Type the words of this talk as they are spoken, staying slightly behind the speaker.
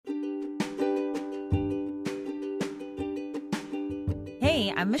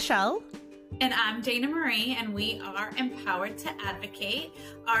Hey, I'm Michelle. And I'm Dana Marie, and we are Empowered to Advocate.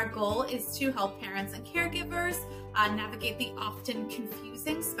 Our goal is to help parents and caregivers navigate the often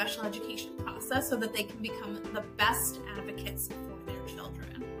confusing special education process so that they can become the best advocates for their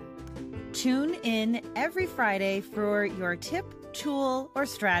children. Tune in every Friday for your tip, tool, or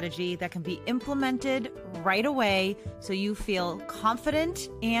strategy that can be implemented right away so you feel confident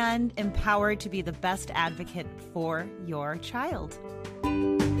and empowered to be the best advocate for your child.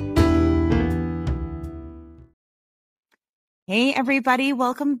 Hey, everybody.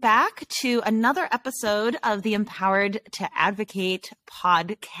 Welcome back to another episode of the Empowered to Advocate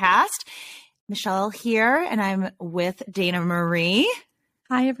podcast. Michelle here, and I'm with Dana Marie.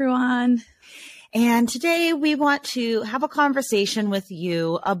 Hi, everyone. And today we want to have a conversation with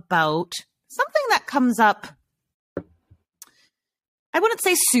you about something that comes up, I wouldn't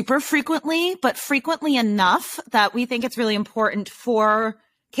say super frequently, but frequently enough that we think it's really important for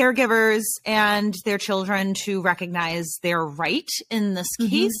caregivers and their children to recognize their right in this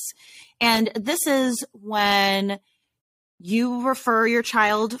case. And this is when you refer your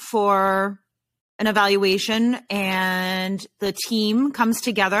child for an evaluation and the team comes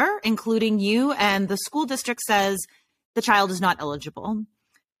together, including you, and the school district says the child is not eligible.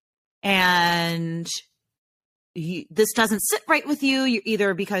 And this doesn't sit right with you,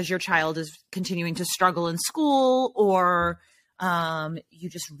 either because your child is continuing to struggle in school, or you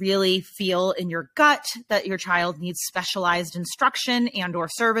just really feel in your gut that your child needs specialized instruction and or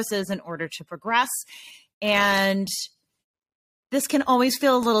services in order to progress. And this can always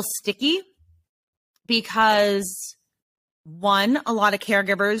feel a little sticky because, one, a lot of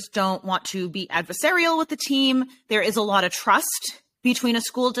caregivers don't want to be adversarial with the team. There is a lot of trust between a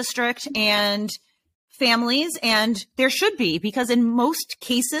school district and families, and there should be, because in most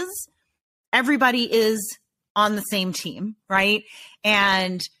cases, everybody is on the same team, right?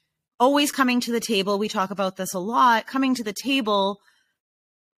 And always coming to the table, we talk about this a lot, coming to the table,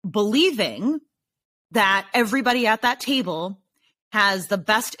 believing that everybody at that table has the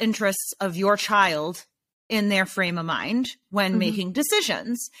best interests of your child in their frame of mind when making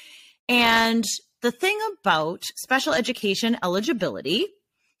decisions. And the thing about special education eligibility,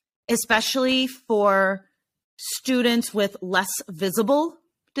 especially for students with less visible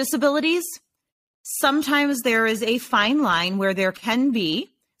disabilities, sometimes there is a fine line where there can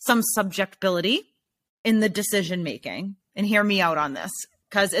be some subjectability in the decision making. And hear me out on this,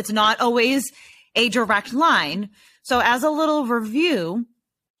 because it's not always a direct line. So as a little review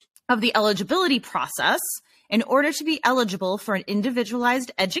of the eligibility process, in order to be eligible for an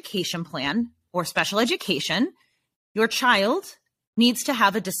individualized education plan or special education, your child needs to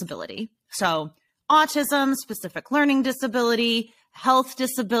have a disability. So autism, specific learning disability, health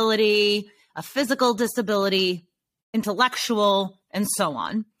disability, a physical disability, intellectual, and so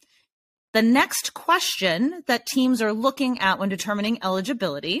on. The next question that teams are looking at when determining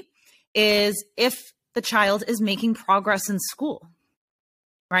eligibility is if the child is making progress in school,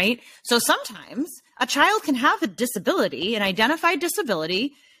 right? So sometimes a child can have a disability, an identified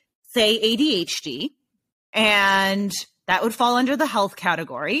disability, say ADHD, and that would fall under the health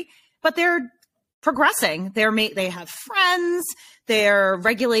category, but they're progressing. They have friends, they're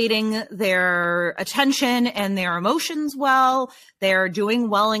regulating their attention and their emotions well, they're doing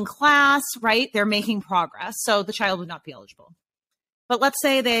well in class, right? They're making progress. So the child would not be eligible. But let's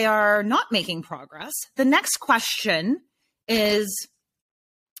say they are not making progress. The next question is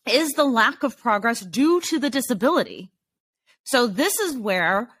the lack of progress due to the disability? So this is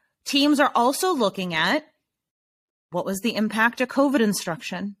where teams are also looking at what was the impact of COVID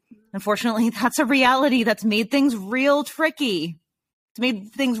instruction. Unfortunately, that's a reality that's made things real tricky. It's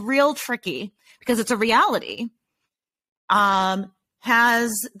made things real tricky because it's a reality.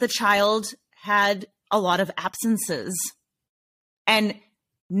 Has the child had a lot of absences? And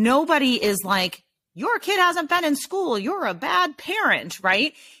nobody is like, your kid hasn't been in school, you're a bad parent,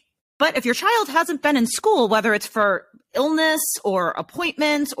 right? But if your child hasn't been in school, whether it's for illness or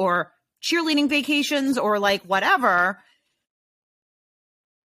appointments or cheerleading vacations or like whatever,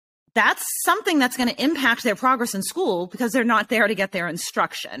 that's something that's going to impact their progress in school because they're not there to get their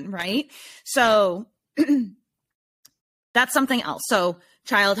instruction, right? So that's something else. So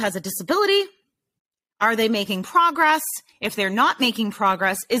child has a disability. Are they making progress? If they're not making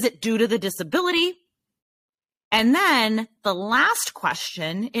progress, is it due to the disability? And then the last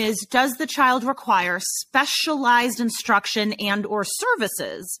question is, does the child require specialized instruction and or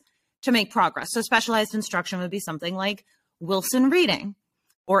services to make progress? So specialized instruction would be something like Wilson Reading,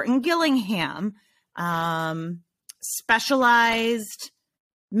 Orton Gillingham, specialized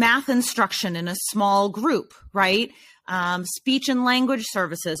math instruction in a small group, right? speech and language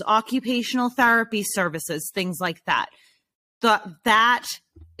services, occupational therapy services, things like that. That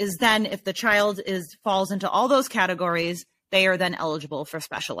is then, if the child falls into all those categories, they are then eligible for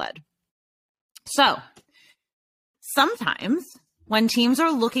special ed. So sometimes when teams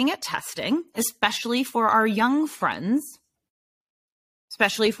are looking at testing, especially for our young friends,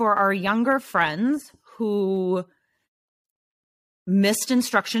 especially for our younger friends who missed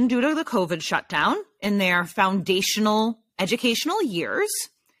instruction due to the COVID shutdown in their foundational educational years,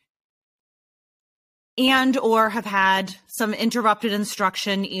 and or have had some interrupted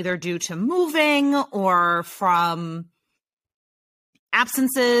instruction either due to moving or from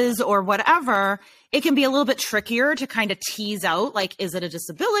absences or whatever, it can be a little bit trickier to kind of tease out, like, is it a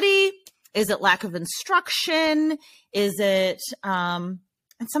disability? Is it lack of instruction? Is it, and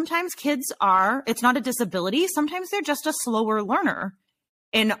sometimes kids it's not a disability. Sometimes they're just a slower learner.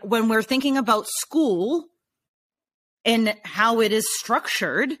 And when we're thinking about school and how it is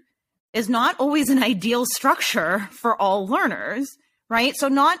structured, is not always an ideal structure for all learners, right? So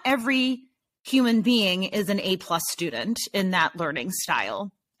not every human being is an A+ student in that learning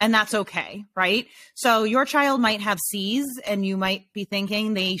style, and that's okay, right? So your child might have C's and you might be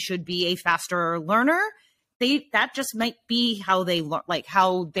thinking they should be a faster learner. That just might be how they learn, like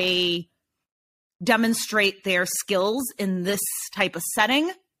how they demonstrate their skills in this type of setting,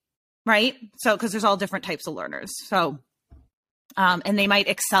 right? So, because there's all different types of learners. So, and they might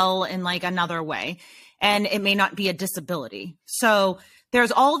excel in like another way, and it may not be a disability. So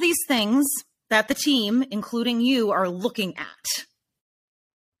there's all these things that the team, including you, are looking at.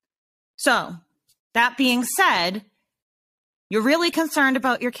 So that being said, you're really concerned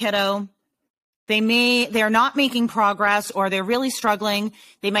about your kiddo. They're not making progress, or they're really struggling.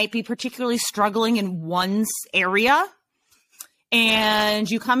 They might be particularly struggling in one area. And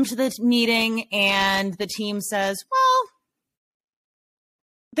you come to the meeting and the team says, well,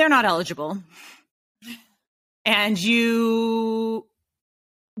 they're not eligible. And you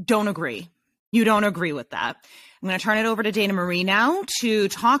don't agree. You don't agree with that. I'm going to turn it over to Dana Marie now to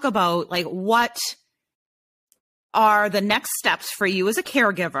talk about like what are the next steps for you as a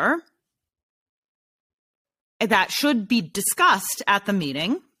caregiver that should be discussed at the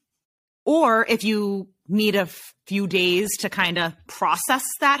meeting, or if you need a few days to kind of process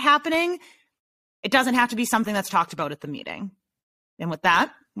that happening, it doesn't have to be something that's talked about at the meeting. And with that,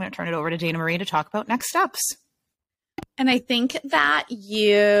 I'm going to turn it over to Dana Marie to talk about next steps. And I think that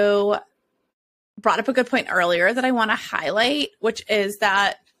you brought up a good point earlier that I want to highlight, which is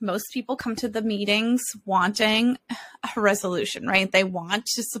that most people come to the meetings wanting a resolution, right? They want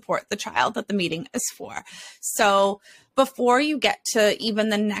to support the child that the meeting is for. So before you get to even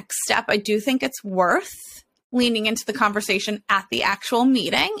the next step, I do think it's worth leaning into the conversation at the actual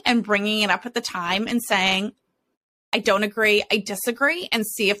meeting and bringing it up at the time and saying, I don't agree, I disagree, and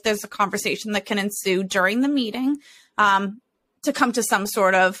see if there's a conversation that can ensue during the meeting to come to some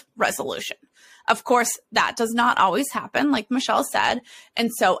sort of resolution. Of course, that does not always happen, like Michelle said.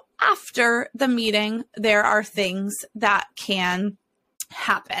 And so after the meeting, there are things that can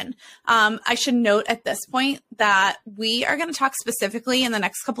happen. I should note at this point that we are going to talk specifically in the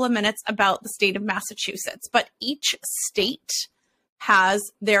next couple of minutes about the state of Massachusetts, but each state has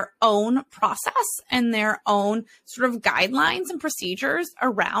their own process and their own sort of guidelines and procedures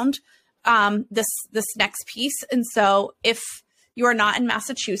around this next piece. And so if you are not in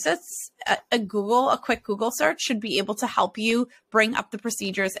Massachusetts, a quick Google search should be able to help you bring up the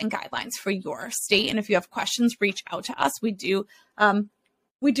procedures and guidelines for your state. And if you have questions, reach out to us. We do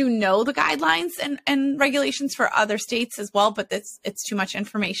know the guidelines and regulations for other states as well, but it's too much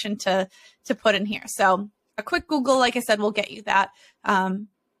information to put in here. So a quick Google, like I said, will get you that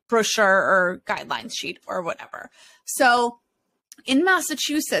brochure or guidelines sheet or whatever. So in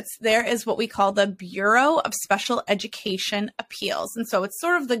Massachusetts, there is what we call the Bureau of Special Education Appeals. And so it's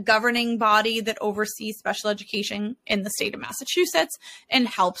sort of the governing body that oversees special education in the state of Massachusetts and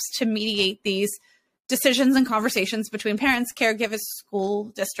helps to mediate these decisions and conversations between parents, caregivers, school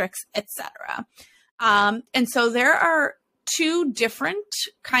districts, etc. And so there are two different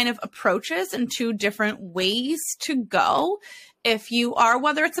kind of approaches and two different ways to go if you are,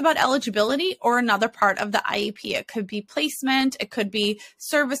 whether it's about eligibility or another part of the IEP. It could be placement, it could be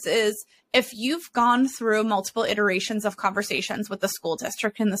services. If you've gone through multiple iterations of conversations with the school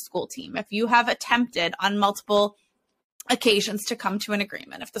district and the school team, if you have attempted on multiple occasions to come to an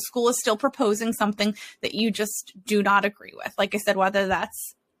agreement, if the school is still proposing something that you just do not agree with, like I said, whether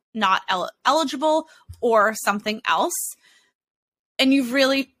that's not eligible or something else, and you've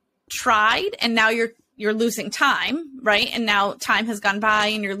really tried and now you're you're losing time, right? And now time has gone by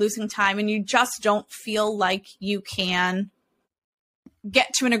and you're losing time and you just don't feel like you can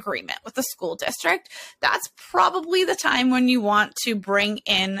get to an agreement with the school district, that's probably the time when you want to bring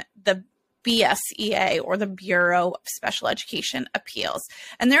in the BSEA, or the Bureau of Special Education Appeals.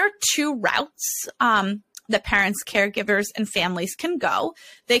 And there are two routes that parents, caregivers, and families can go.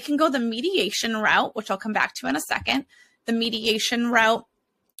 They can go the mediation route, which I'll come back to in a second, the mediation route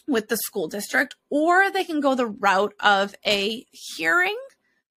with the school district, or they can go the route of a hearing,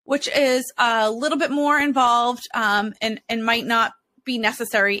 which is a little bit more involved and might not be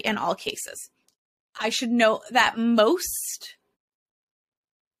necessary in all cases. I should note that most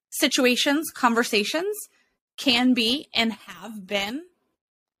situations, conversations can be and have been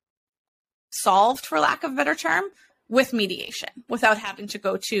solved, for lack of a better term, with mediation without having to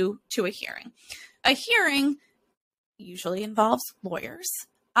go to a hearing. A hearing usually involves lawyers.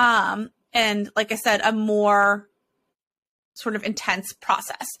 And like I said, a more sort of intense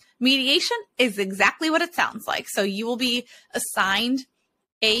process. Mediation is exactly what it sounds like. So you will be assigned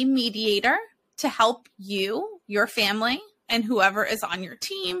a mediator to help you, your family, and whoever is on your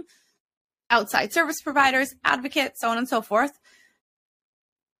team, outside service providers, advocates, so on and so forth,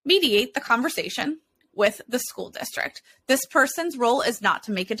 mediate the conversation with the school district. This person's role is not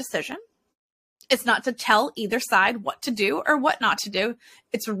to make a decision. It's not to tell either side what to do or what not to do.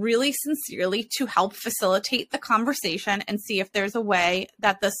 It's really sincerely to help facilitate the conversation and see if there's a way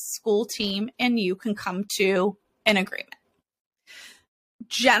that the school team and you can come to an agreement.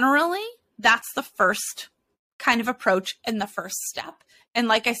 Generally, that's the first kind of approach and the first step. And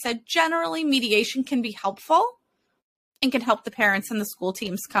like I said, generally mediation can be helpful and can help the parents and the school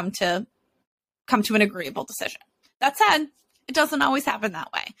teams come to an agreeable decision. That said, it doesn't always happen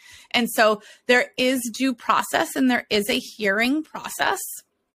that way. And so there is due process and there is a hearing process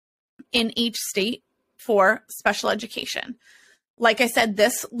in each state for special education. Like I said,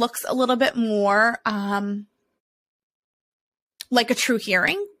 this looks a little bit more like a true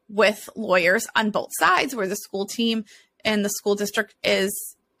hearing with lawyers on both sides, where the school team and the school district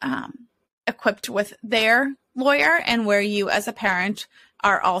is equipped with their lawyer, and where you as a parent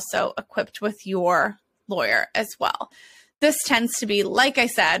are also equipped with your lawyer as well. This tends to be, like I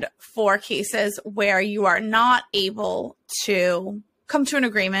said, for cases where you are not able to come to an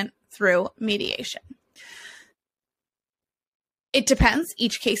agreement through mediation. It depends.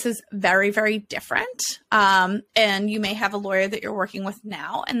 Each case is very, very different. And you may have a lawyer that you're working with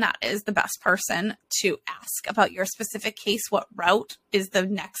now, and that is the best person to ask about your specific case. What route is the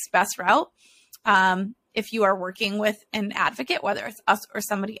next best route? If you are working with an advocate, whether it's us or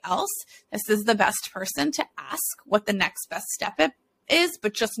somebody else, this is the best person to ask what the next best step is.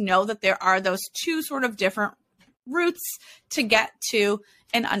 But just know that there are those two sort of different routes to get to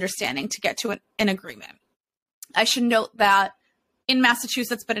an understanding, to get to an agreement. I should note that in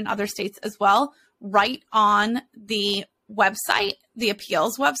Massachusetts, but in other states as well, right on the website, the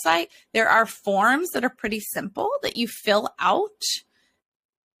appeals website, there are forms that are pretty simple that you fill out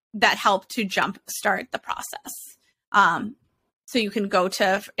that help to jumpstart the process. So you can go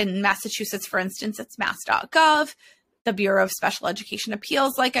to, in Massachusetts, for instance, it's mass.gov, the Bureau of Special Education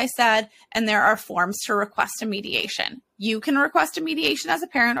Appeals, like I said, and there are forms to request a mediation. You can request a mediation as a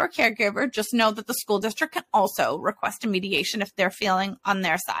parent or caregiver. Just know that the school district can also request a mediation if they're feeling on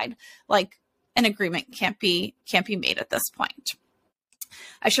their side like an agreement can't be made at this point.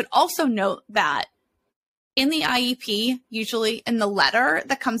 I should also note that in the IEP, usually in the letter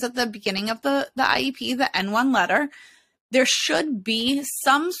that comes at the beginning of the IEP, the N1 letter, there should be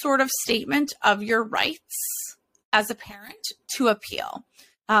some sort of statement of your rights as a parent to appeal.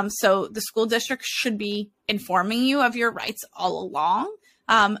 So the school district should be informing you of your rights all along.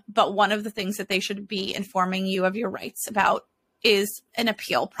 But one of the things that they should be informing you of your rights about is an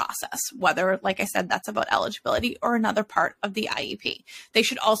appeal process, whether, like I said, that's about eligibility or another part of the IEP. They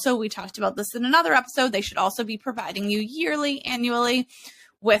should also, we talked about this in another episode, they should also be providing you yearly, annually,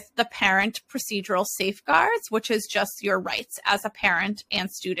 with the parent procedural safeguards, which is just your rights as a parent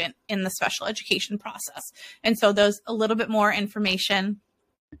and student in the special education process. And so there's a little bit more information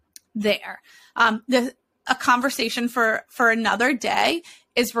there. A conversation for another day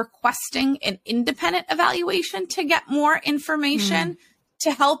is requesting an independent evaluation to get more information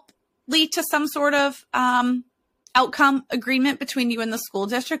to help lead to some sort of outcome agreement between you and the school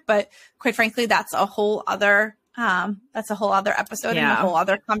district. But quite frankly, that's a whole other episode and a whole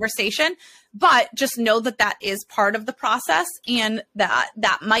other conversation. But just know that that is part of the process, and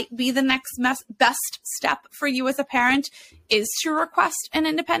that might be the next best step for you as a parent, is to request an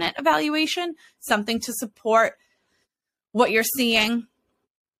independent evaluation, something to support what you're seeing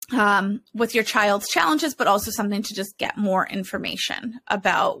with your child's challenges, but also something to just get more information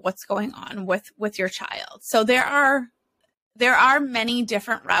about what's going on with your child. So there are many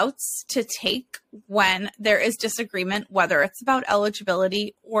different routes to take when there is disagreement, whether it's about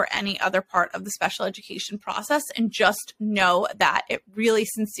eligibility or any other part of the special education process. And just know that it really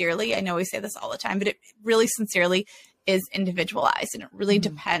sincerely, I know we say this all the time, but it really sincerely is individualized, and it really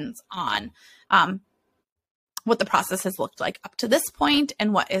depends on what the process has looked like up to this point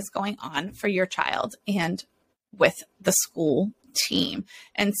and what is going on for your child and with the school team.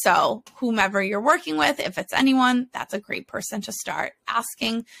 And so whomever you're working with, if it's anyone, that's a great person to start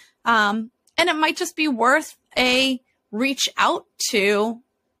asking. And it might just be worth a reach out to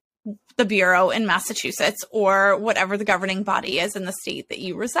the Bureau in Massachusetts or whatever the governing body is in the state that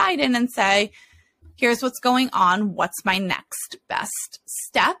you reside in and say, here's what's going on. What's my next best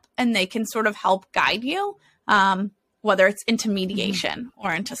step? And they can sort of help guide you, whether it's into mediation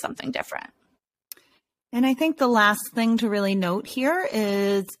or into something different. And I think the last thing to really note here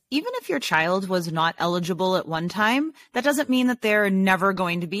is even if your child was not eligible at one time, that doesn't mean that they're never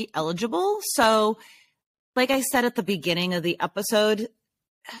going to be eligible. So like I said at the beginning of the episode,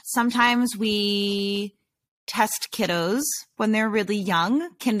 sometimes we test kiddos when they're really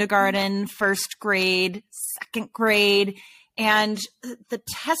young, kindergarten, first grade, second grade, and the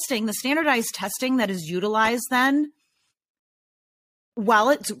testing, the standardized testing that is utilized then, while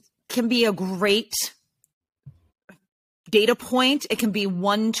it can be a great data point, it can be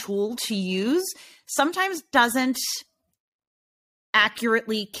one tool to use, sometimes doesn't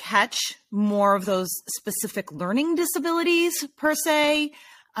accurately catch more of those specific learning disabilities per se,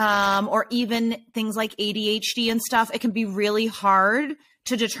 or even things like ADHD and stuff. It can be really hard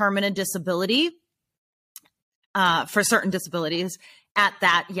to determine a disability for certain disabilities at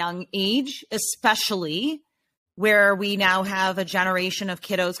that young age, especially where we now have a generation of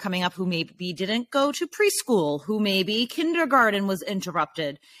kiddos coming up who maybe didn't go to preschool, who maybe kindergarten was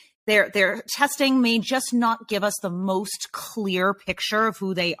interrupted. Their testing may just not give us the most clear picture of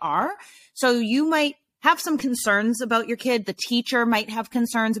who they are. So you might have some concerns about your kid. The teacher might have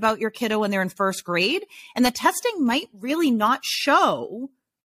concerns about your kiddo when they're in first grade, and the testing might really not show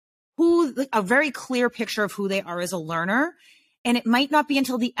a very clear picture of who they are as a learner. And it might not be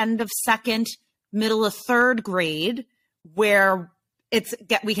until the end of second, middle of third grade where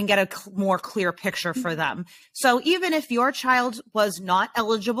we can get a more clear picture for them. So even if your child was not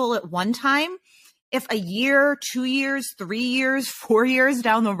eligible at one time, if a year, 2 years, 3 years, 4 years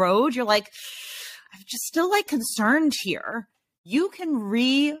down the road, you're like, I'm just still like concerned here, you can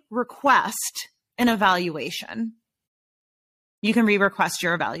request an evaluation. You can request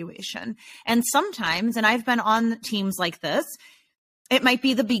your evaluation. And sometimes, and I've been on teams like this, it might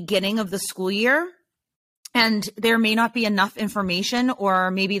be the beginning of the school year and there may not be enough information, or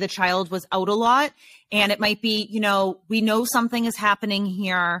maybe the child was out a lot and it might be, we know something is happening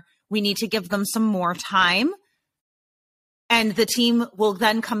here. We need to give them some more time. And the team will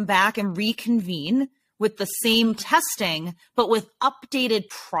then come back and reconvene with the same testing, but with updated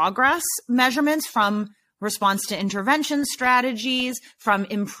progress measurements from response to intervention strategies, from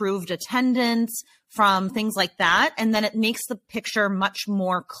improved attendance, from things like that. And then it makes the picture much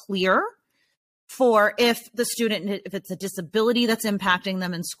more clear for if the student, if it's a disability that's impacting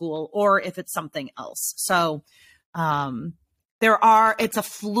them in school or if it's something else. So it's a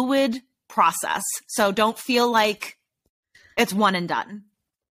fluid process. So don't feel like it's one and done.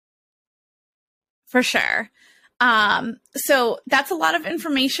 For sure. So that's a lot of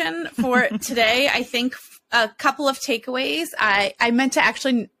information for today. I think a couple of takeaways. I meant to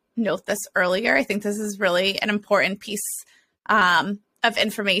actually note this earlier. I think this is really an important piece of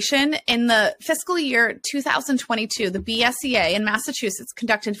information. In the fiscal year 2022, the BSEA in Massachusetts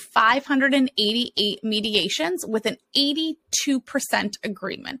conducted 588 mediations with an 82%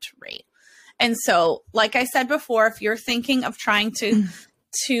 agreement rate. And so, like I said before, if you're thinking of trying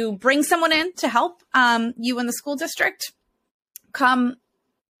to bring someone in to help you in the school district come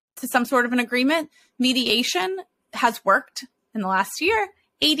to some sort of an agreement, mediation has worked in the last year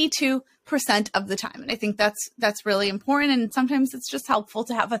 82% of the time. And I think that's really important. And sometimes it's just helpful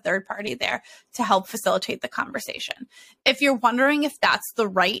to have a third party there to help facilitate the conversation. If you're wondering if that's the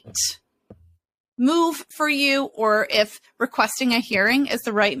right move for you or if requesting a hearing is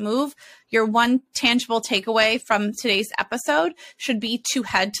the right move, your one tangible takeaway from today's episode should be to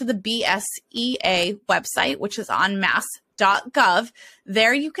head to the BSEA website, which is on mass.gov.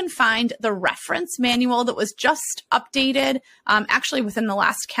 There you can find the reference manual that was just updated, actually within the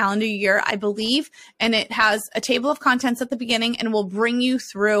last calendar year, I believe. And it has a table of contents at the beginning and will bring you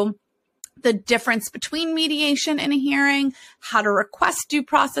through the difference between mediation and a hearing, how to request due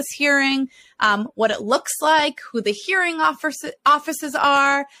process hearing, what it looks like, who the hearing offices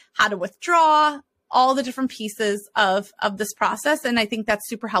are, how to withdraw, all the different pieces of this process. And I think that's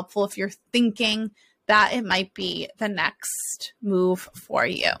super helpful if you're thinking that it might be the next move for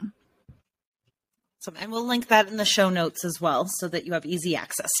you. So, and we'll link that in the show notes as well so that you have easy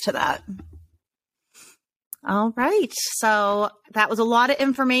access to that. All right. So that was a lot of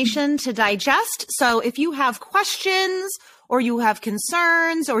information to digest. So if you have questions or you have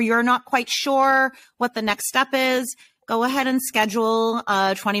concerns or you're not quite sure what the next step is, go ahead and schedule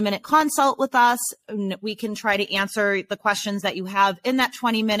a 20-minute consult with us. We can try to answer the questions that you have in that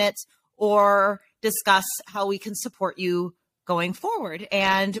 20 minutes or discuss how we can support you going forward.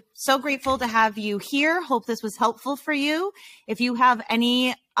 And so grateful to have you here. Hope this was helpful for you. If you have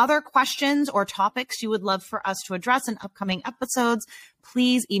any other questions or topics you would love for us to address in upcoming episodes,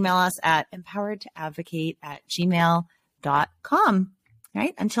 please email us at empoweredtoadvocate@gmail.com. All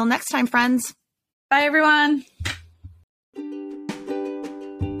right. Until next time, friends. Bye, everyone.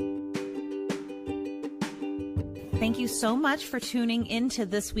 Thank you so much for tuning into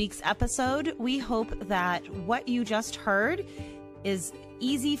this week's episode. We hope that what you just heard is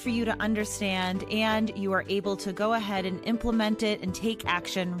easy for you to understand and you are able to go ahead and implement it and take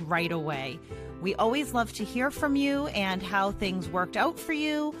action right away. We always love to hear from you and how things worked out for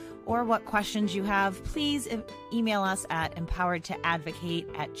you or what questions you have. Please email us at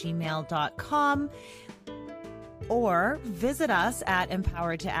empoweredtoadvocate@gmail.com. or visit us at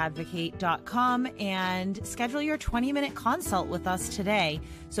empoweredtoadvocate.com and schedule your 20-minute consult with us today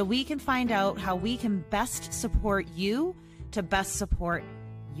so we can find out how we can best support you to best support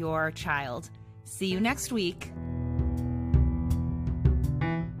your child. See you next week.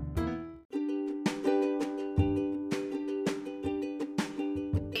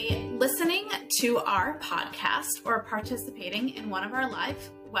 Listening to our podcast or participating in one of our live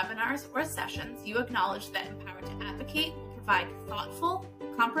webinars or sessions, you acknowledge that Empowered to Advocate will provide thoughtful,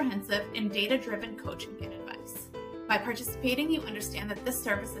 comprehensive, and data-driven coaching and advice. By participating, you understand that this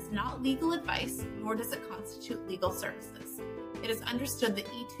service is not legal advice, nor does it constitute legal services. It is understood that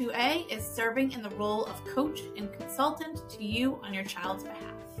E2A is serving in the role of coach and consultant to you on your child's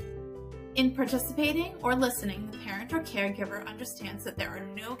behalf. In participating or listening, the parent or caregiver understands that there are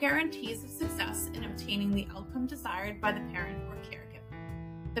no guarantees of success in obtaining the outcome desired by the parent or caregiver.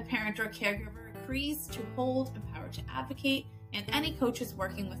 The parent or caregiver agrees to hold Empowered to Advocate and any coaches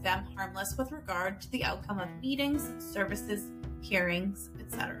working with them harmless with regard to the outcome of meetings, services, hearings,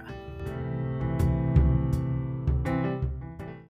 etc.